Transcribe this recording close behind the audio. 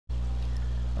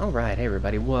Alright, hey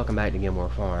everybody, welcome back to Gilmore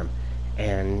Farm.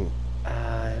 And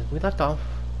we left off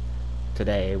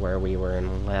today where we were in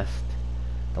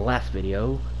the last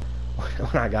video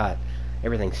when I got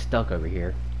everything stuck over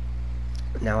here.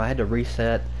 Now I had to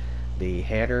reset the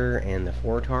header and the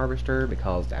forage harvester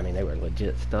because, I mean, they were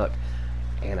legit stuck.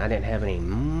 And I didn't have any,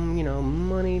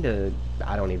 money to,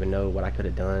 I don't even know what I could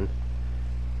have done.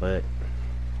 But,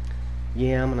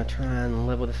 yeah, I'm going to try and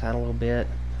level this out a little bit.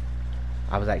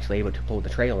 I was actually able to pull the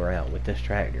trailer out with this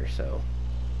tractor, so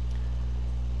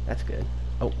that's good.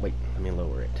 Oh, wait, let me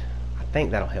lower it. I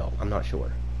think that'll help. I'm not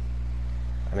sure.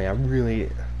 I mean, I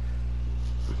really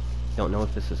don't know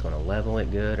if this is going to level it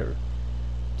good or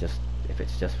just if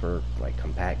it's just for, like,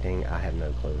 compacting. I have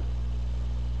no clue.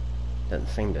 Doesn't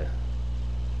seem to...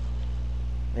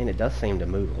 I mean, it does seem to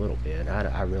move a little bit.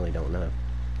 I really don't know.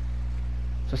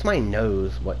 So somebody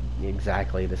knows what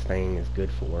exactly this thing is good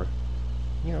for.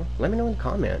 You know, let me know in the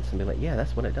comments and be like, yeah,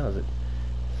 that's what it does. It,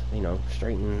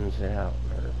 straightens it out.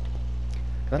 Or,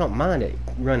 'cause I don't mind it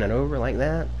running over like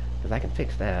that, because I can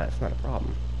fix that. It's not a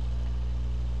problem.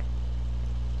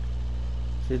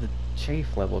 See, the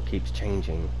chafe level keeps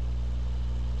changing,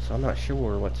 so I'm not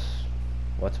sure what's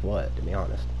what, to be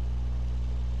honest.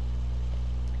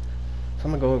 So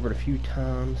I'm gonna go over it a few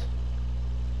times.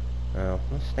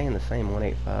 Let's stay in the same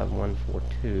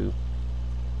 185.142.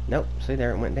 Nope. See, there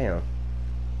it went down.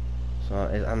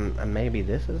 So maybe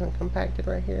this isn't compacted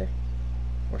right here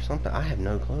or something. I have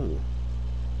no clue.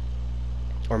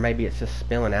 Or maybe it's just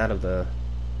spilling out of the...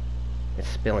 It's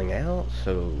spilling out,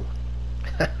 so...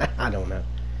 I don't know.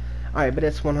 Alright, but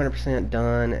it's 100%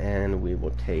 done, and we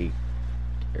will take...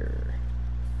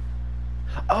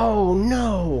 Oh,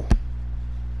 no!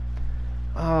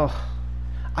 Oh,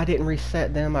 I didn't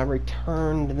reset them. I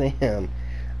returned them.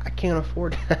 I can't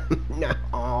afford them.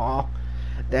 No.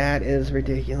 That is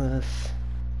ridiculous.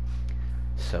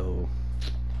 So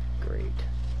great.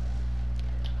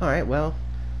 Alright, well,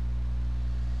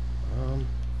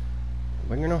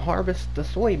 we're gonna harvest the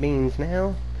soybeans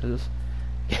now, because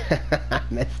I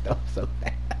messed up so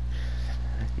bad.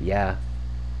 Yeah,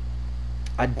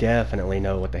 I definitely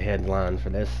know what the headline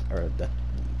for this, or the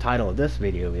title of this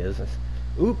video is.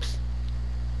 Oops.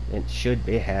 It should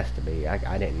be, it has to be.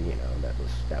 I didn't,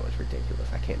 that was ridiculous.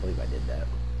 I can't believe I did that.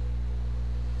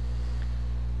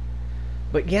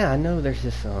 But yeah, I know there's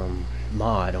this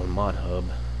mod on ModHub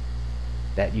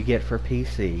that you get for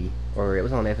PC, or it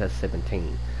was on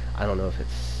FS17. I don't know if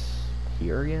it's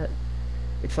here yet.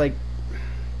 It's like,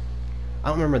 I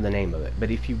don't remember the name of it, but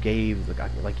if you gave,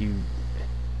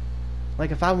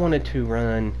 like if I wanted to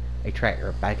run a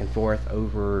tractor back and forth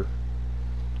over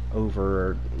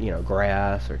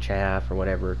grass or chaff or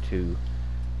whatever to,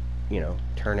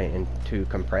 turn it into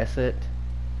compress it,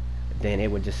 then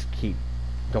it would just keep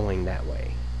going that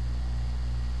way.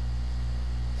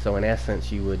 So in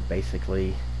essence, you would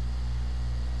basically,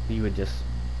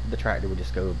 the tractor would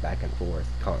just go back and forth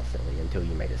constantly until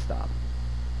you made it stop.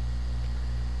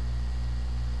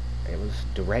 It was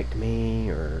direct me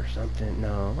or something.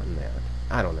 No, it wasn't that.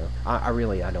 I don't know. I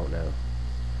really don't know.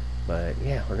 But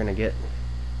yeah, we're gonna get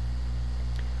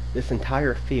this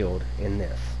entire field in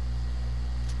this.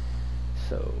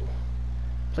 So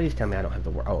please tell me I don't have the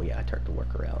work. Oh yeah, I turned the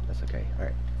worker out. That's okay.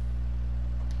 Alright.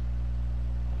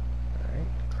 Alright,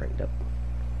 cranked up.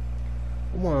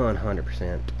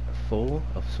 100% full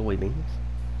of soybeans.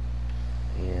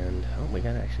 And, oh, we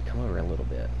gotta actually come over a little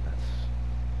bit. That's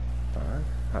fine.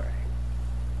 Alright.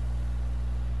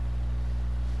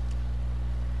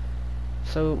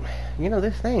 So,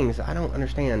 this things, I don't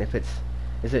understand if it's,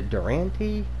 is it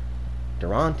Durante,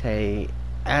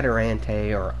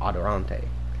 Adorante, or Adorante?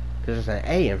 Because there's an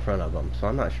A in front of them, so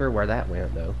I'm not sure where that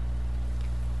went, though.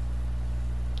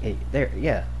 There,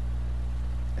 yeah.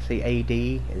 See, AD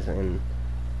is in,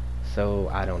 so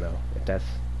I don't know if that's,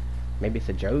 maybe it's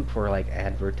a joke for, like,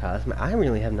 advertisement. I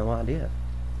really have no idea.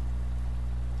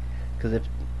 Because if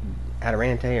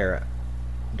Adorante or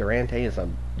Durante is a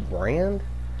brand,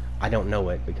 I don't know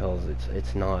it because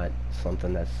it's not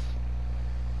something that's,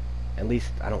 at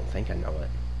least I don't think I know it.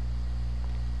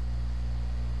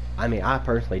 I mean, I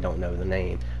personally don't know the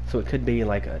name. So it could be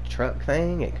like a truck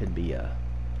thing. It could be a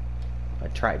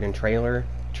tractor and trailer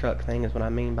truck thing is what I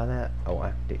mean by that. Oh,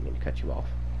 I didn't mean to cut you off.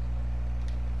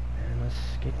 And let's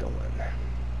get going.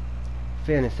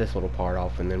 Finish this little part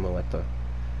off and then we'll let the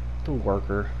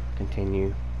worker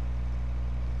continue.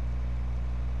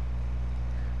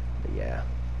 But yeah.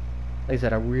 Like I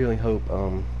said, I really hope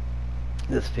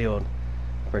this field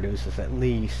produces at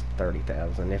least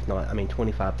 30,000, if not,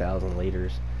 25,000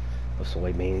 liters of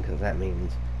soybean, because that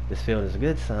means this field is a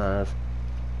good size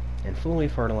and fully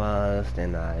fertilized,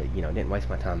 and I, didn't waste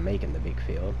my time making the big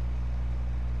field.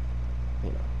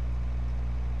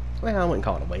 Well, I wouldn't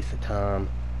call it a waste of time,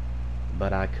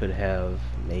 but I could have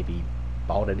maybe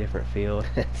bought a different field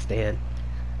instead.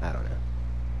 I don't know.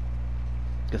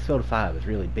 Because field 5 is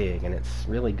really big, and it's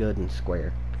really good and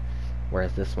square.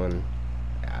 Whereas this one,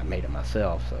 I made it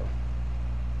myself, so.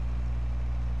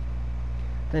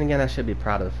 Then again, I should be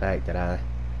proud of the fact that I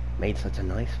made such a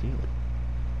nice field.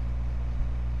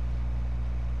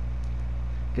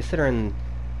 Considering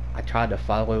I tried to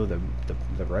follow the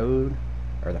road,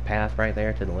 or the path right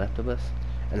there to the left of us,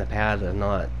 and the path is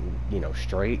not,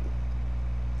 straight.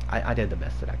 I did the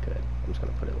best that I could. I'm just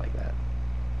going to put it like that.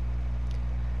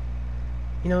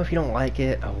 If you don't like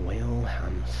it, oh well,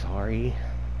 I'm sorry.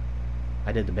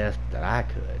 I did the best that I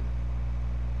could.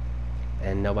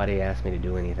 And nobody asked me to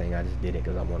do anything. I just did it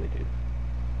because I wanted to.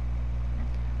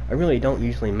 I really don't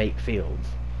usually make fields,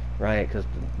 right? Because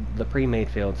the pre-made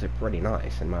fields are pretty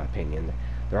nice, in my opinion.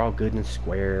 They're all good and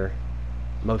square.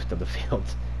 Most of the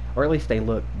fields, or at least they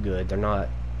look good.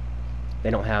 They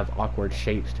don't have awkward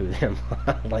shapes to them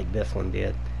like this one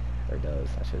did, or does,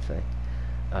 I should say.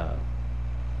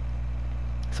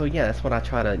 So yeah, that's what I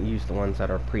try to use, the ones that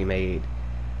are pre-made,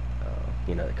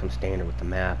 that come standard with the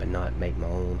map, and not make my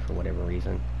own for whatever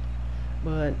reason.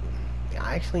 But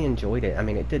I actually enjoyed it. I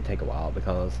mean, it did take a while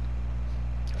because,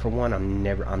 for one,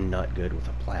 I'm not good with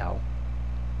a plow.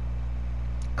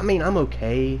 I mean, I'm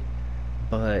okay,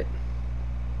 but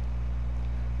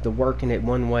the working it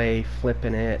one way,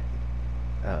 flipping it,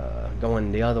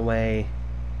 going the other way,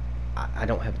 I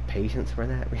don't have the patience for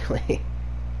that, really.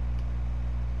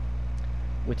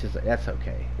 That's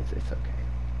okay. It's okay.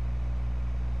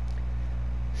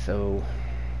 So,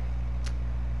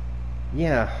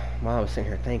 yeah, while I was sitting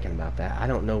here thinking about that, I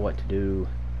don't know what to do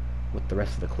with the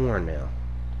rest of the corn now.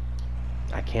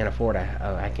 I can't afford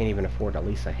I can't even afford at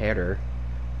least a header.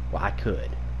 Well, I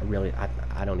could.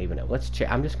 I don't even know. Let's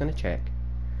check. I'm just going to check.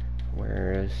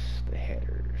 Where's the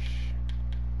headers?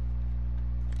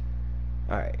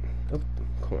 Alright. Oop,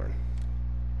 corn.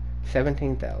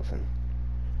 17,000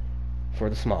 for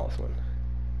the smallest one.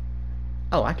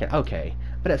 Oh, I can. Okay,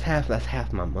 but that's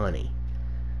half my money,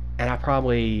 and I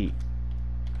probably,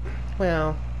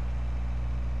 well,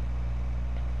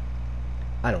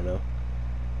 I don't know.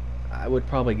 I would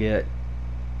probably get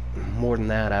more than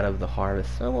that out of the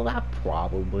harvest. So, well, I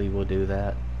probably will do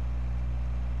that.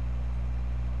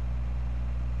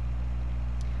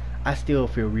 I still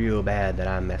feel real bad that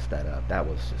I messed that up. That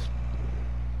was just,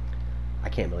 I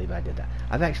can't believe I did that.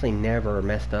 I've actually never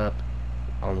messed up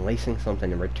on lacing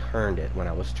something and returned it when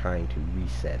I was trying to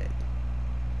reset it.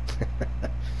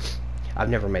 I've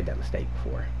never made that mistake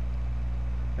before.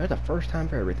 That was the first time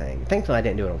for everything. Thankfully I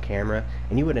didn't do it on camera,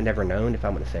 and you would have never known if I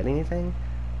would have said anything,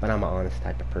 but I'm an honest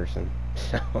type of person.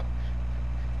 So,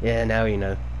 yeah, now you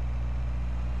know.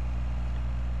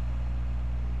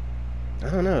 I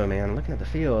don't know, man. Looking at the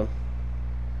field,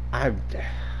 and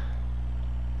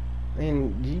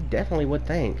you definitely would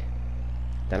think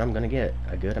that I'm gonna get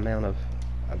a good amount of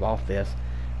off this,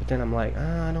 but then I'm like,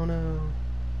 I don't know.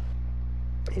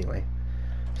 Anyway,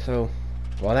 so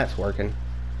while that's working,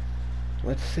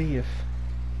 let's see if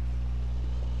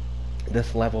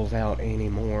this levels out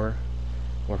anymore,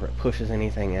 or if it pushes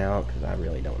anything out, because I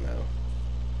really don't know.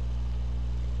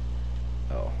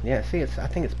 Oh, yeah, see, I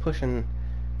think it's pushing,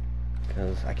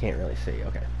 because I can't really see.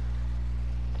 Okay.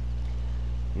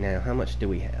 Now, how much do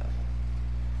we have?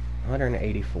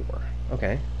 184.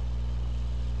 Okay.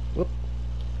 Whoop.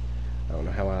 I don't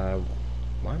know how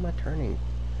why am I turning?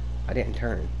 I didn't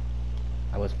turn.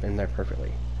 I was in there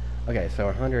perfectly. Okay, so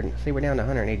 100, see, we're down to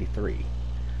 183.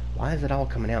 Why is it all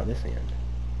coming out this end?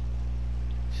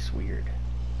 It's just weird.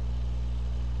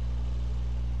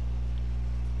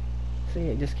 See,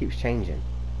 it just keeps changing.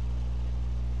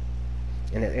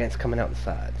 And it's coming out the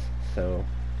sides. So,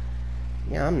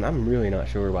 yeah, I'm really not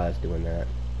sure why it's doing that.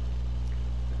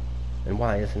 And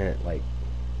why isn't it, like,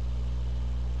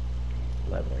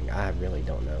 leveling? I really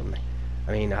don't know.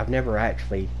 I mean, I've never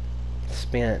actually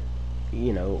spent,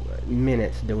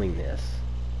 minutes doing this.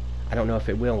 I don't know if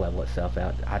it will level itself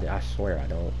out. I swear I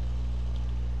don't.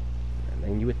 I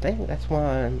mean, you would think that's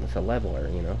why it's a leveler,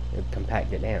 it'd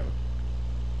compact it down.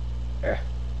 Ugh.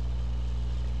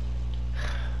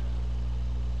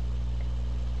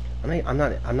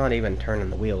 I'm not even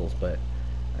turning the wheels, but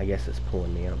I guess it's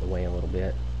pulling me out of the way a little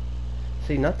bit.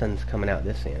 See, nothing's coming out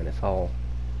this end. It's all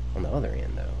on the other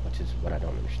end, though, which is what I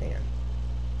don't understand.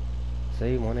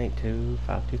 See, 182,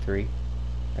 523.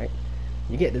 Right?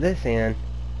 You get to this end,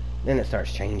 then it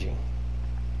starts changing.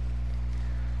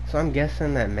 So I'm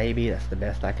guessing that maybe that's the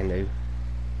best I can do.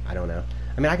 I don't know.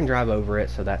 I mean, I can drive over it,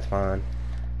 so that's fine.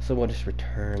 So we'll just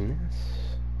return this.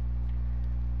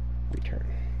 Return.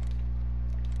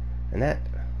 And that,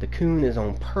 the coon is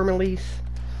on permalease,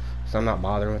 so I'm not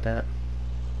bothering with that.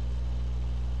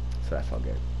 So that's all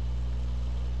good.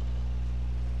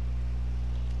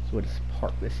 So we'll just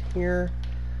park this here,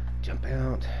 jump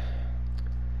out.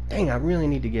 Dang, I really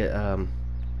need to get a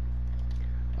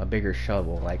bigger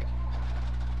shovel. Like,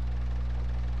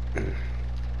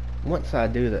 once I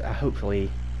do that,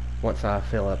 hopefully, once I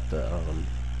fill up the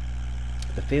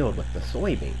field with the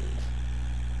soybeans,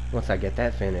 once I get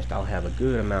that finished, I'll have a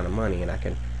good amount of money, and I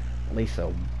can at least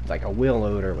like a wheel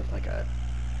loader with like a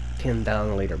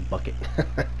 10,000 liter bucket.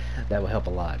 That will help a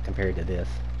lot compared to this,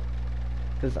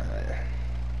 because I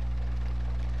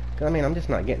mean, I'm just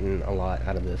not getting a lot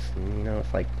out of this. You know,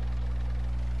 it's like,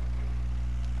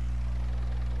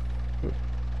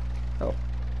 oh,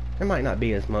 there might not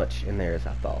be as much in there as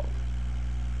I thought.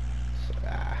 So,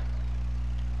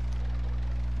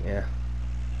 yeah,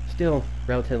 still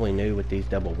relatively new with these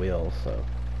double wheels, so.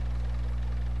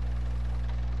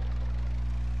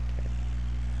 Okay.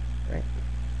 Right.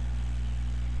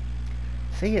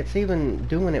 See, it's even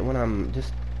doing it when I'm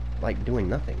just like doing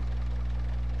nothing.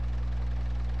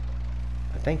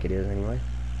 I think it is anyway.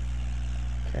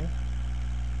 Okay.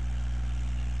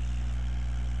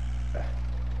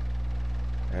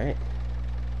 Alright.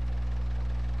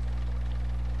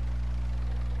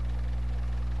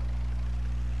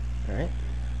 Alright.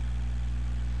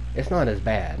 It's not as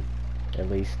bad. At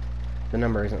least the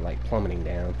number isn't like plummeting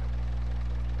down.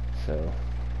 So,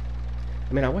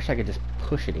 I mean, I wish I could just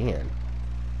push it in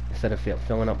instead of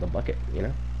filling up the bucket, you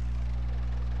know?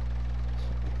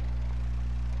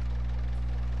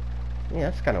 So, yeah,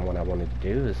 that's kind of what I wanted to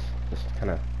do, is just kind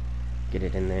of get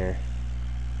it in there.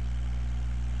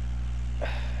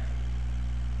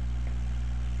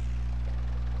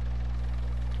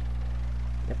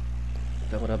 Yep.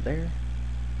 Fill it up there.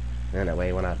 And that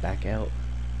way when I back out,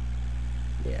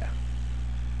 yeah.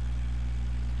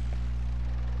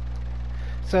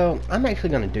 So I'm actually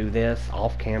going to do this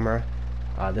off camera.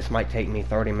 This might take me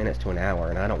 30 minutes to an hour,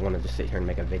 and I don't want to just sit here and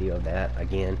make a video of that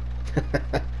again.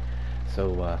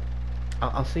 So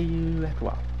I'll see you after a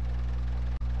while.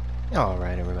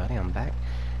 Alright everybody, I'm back,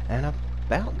 and I've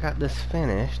about got this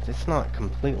finished. It's not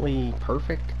completely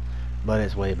perfect, but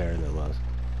it's way better than it was.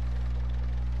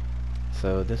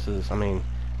 So this is, I mean,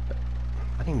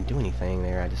 I didn't even do anything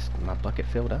there. My bucket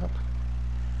filled up.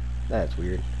 That's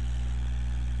weird.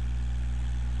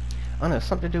 I don't know,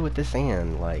 something to do with this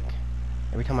end. Like,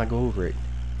 every time I go over it,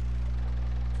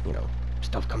 you know,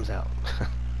 stuff comes out.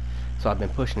 So I've been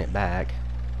pushing it back.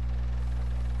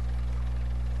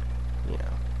 You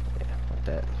know, yeah, let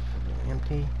that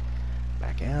empty.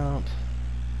 Back out.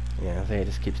 Yeah, I think it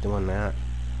just keeps doing that.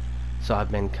 So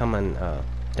I've been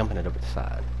dumping it over the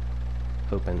side,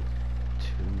 hoping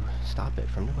to stop it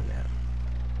from doing that.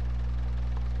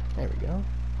 There we go.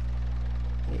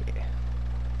 Yeah.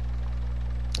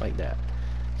 Like that.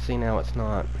 See, now it's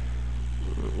not,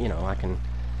 you know, I can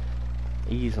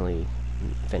easily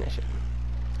finish it.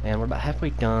 And we're about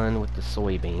halfway done with the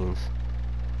soybeans.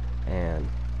 And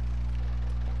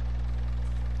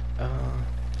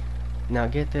now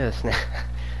get this. Now,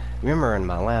 remember in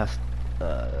my last,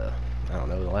 I don't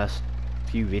know, the last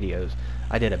few videos,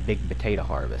 I did a big potato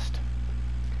harvest.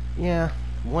 Yeah,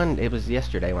 it was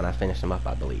yesterday when I finished them up,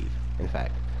 I believe, in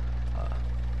fact.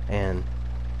 And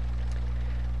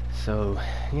so,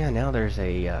 yeah, now there's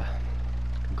a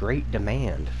great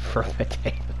demand for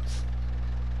potatoes.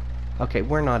 Okay,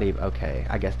 we're not even, okay,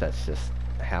 I guess that's just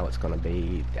how it's going to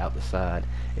be out the side.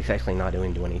 It's actually not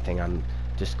doing anything. I'm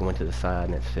just going to the side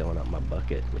and it's filling up my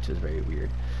bucket, which is very weird.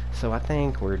 So I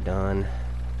think we're done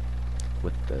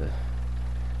with the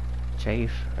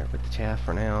chaff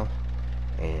for now,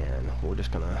 and we're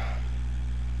just gonna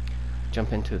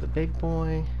jump into the big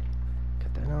boy.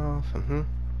 Cut that off.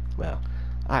 Well,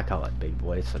 I call it big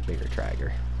boy. It's a bigger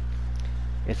tractor.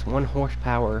 It's 1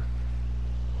 horsepower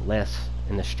less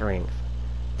in the strength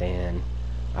than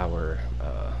our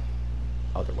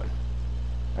other one.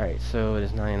 Alright, so it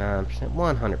is 99%,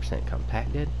 100%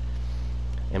 compacted,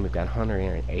 and we've got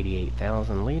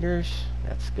 188,000 liters.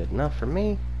 That's good enough for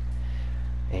me,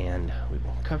 and we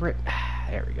will cover it.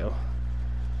 There we go.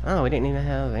 Oh, we didn't even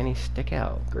have any stick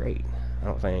out. Great. I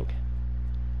don't think.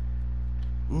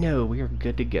 No, we are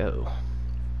good to go.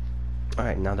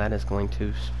 Alright, now that is going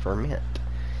to ferment.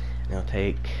 It'll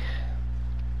take,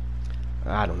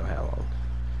 I don't know how long,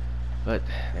 but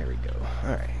there we go.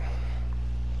 Alright.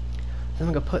 Then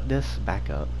I'm going to put this back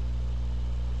up,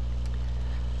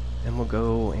 and we'll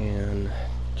go and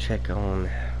check on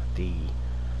the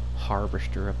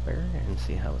harvester up there and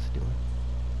see how it's doing.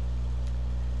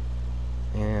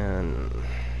 And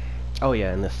oh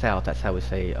yeah, in the south, that's how we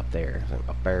say up there.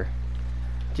 Up there.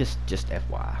 Just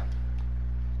FY.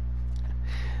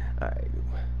 Alright.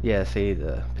 Yeah, see,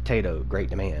 the potato, great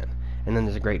demand. And then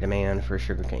there's a great demand for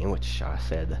sugarcane, which I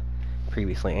said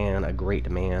previously, and a great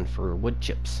demand for wood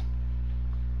chips.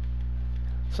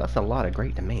 So that's a lot of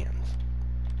great demands.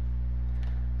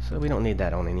 So we don't need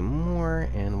that on anymore,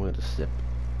 and we'll just zip.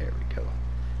 There we go.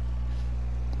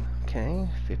 Okay,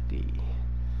 50.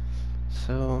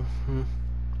 So,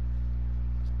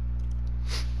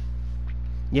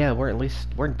 yeah,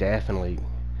 we're definitely,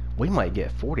 we might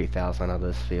get 40,000 out of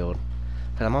this field.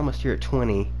 Because I'm almost here at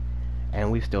 20,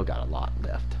 and we've still got a lot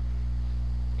left.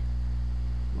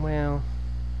 Well,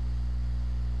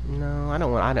 no, I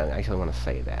don't actually want to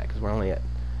say that, because we're only at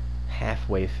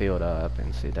halfway filled up,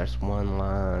 and see, there's one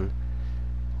line,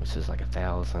 which is like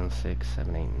 1,000, 6,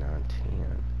 7, 8, 9,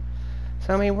 10.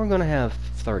 So I mean, we're gonna have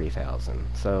 30,000.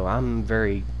 So I'm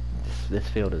very, this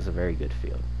field is a very good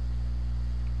field.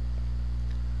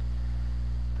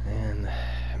 And I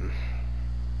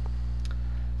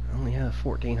only have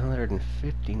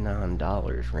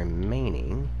 $1,459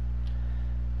 remaining.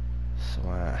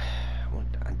 So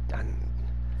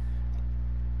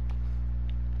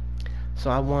so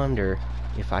I wonder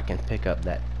if I can pick up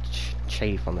that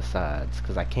chafe on the sides,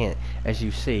 because I can't. As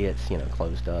you see, it's, you know,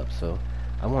 closed up. So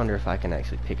I wonder if I can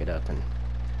actually pick it up and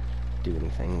do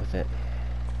anything with it.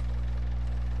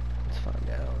 Let's find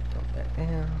out. Dump that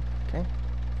down. Okay.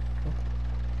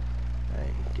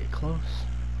 Alright, get close.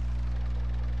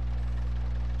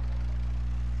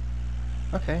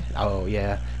 Okay. Oh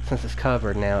yeah. Since it's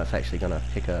covered now, it's actually gonna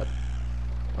pick up.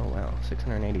 Oh wow,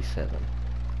 687.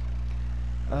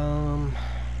 I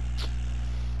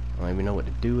don't even know what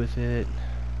to do with it.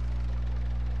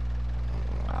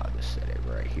 I'll just set it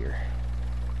right here.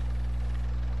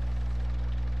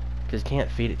 Because you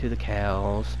can't feed it to the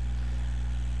cows,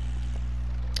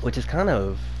 which is kind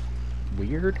of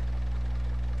weird.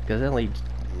 Because then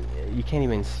you can't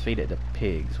even feed it to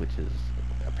pigs, which is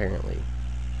apparently.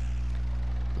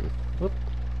 Whoop.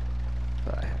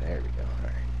 Oh, there we go. All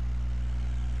right.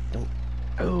 Don't.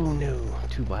 Oh no!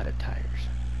 Too wide of tires.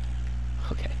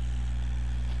 Okay.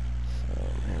 So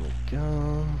there we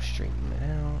go. Straighten it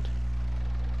out.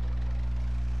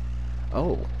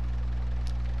 Oh,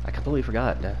 I completely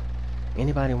forgot.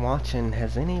 Anybody watching?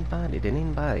 Did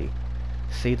anybody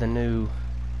see the new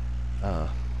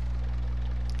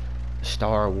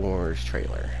Star Wars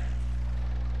trailer?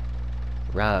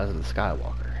 Rise of the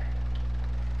Skywalker.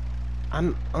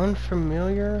 I'm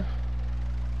unfamiliar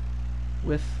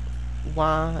with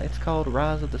why it's called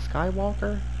Rise of the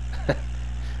Skywalker.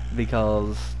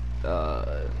 Because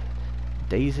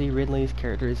Daisy Ridley's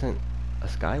character isn't a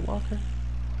Skywalker.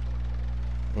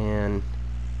 And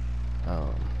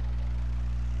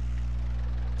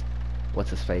what's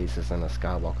his face isn't a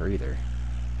Skywalker either.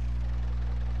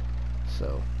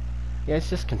 So yeah, it's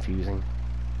just confusing.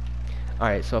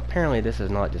 Alright, so apparently this is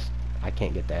not just, I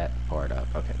can't get that part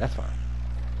up. Okay, that's fine.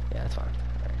 Yeah, that's fine.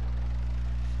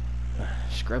 Alright.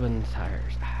 Scrubbing the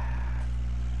tires.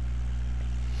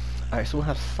 Alright, so we'll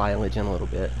have silage in a little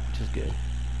bit, which is good.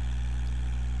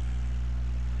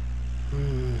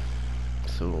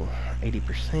 So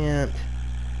 80%.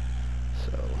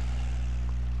 So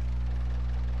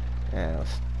yeah,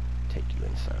 let's take you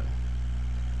inside.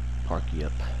 Park you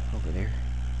up over there.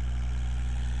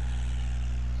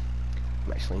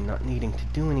 I'm actually not needing to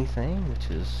do anything, which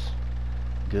is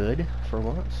good for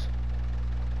once.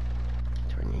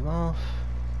 Turn you off.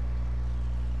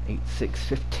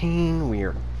 8615, we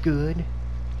are good.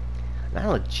 And I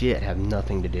legit have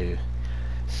nothing to do.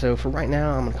 So for right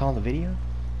now, I'm gonna call the video.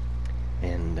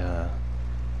 And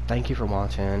thank you for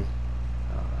watching.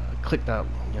 Click that,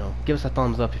 give us a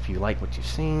thumbs up if you like what you've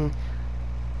seen.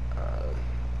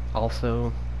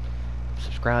 Also,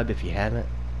 subscribe if you haven't.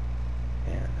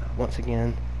 And once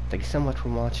again, thank you so much for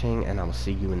watching, and I will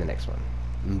see you in the next one.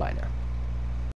 Bye now.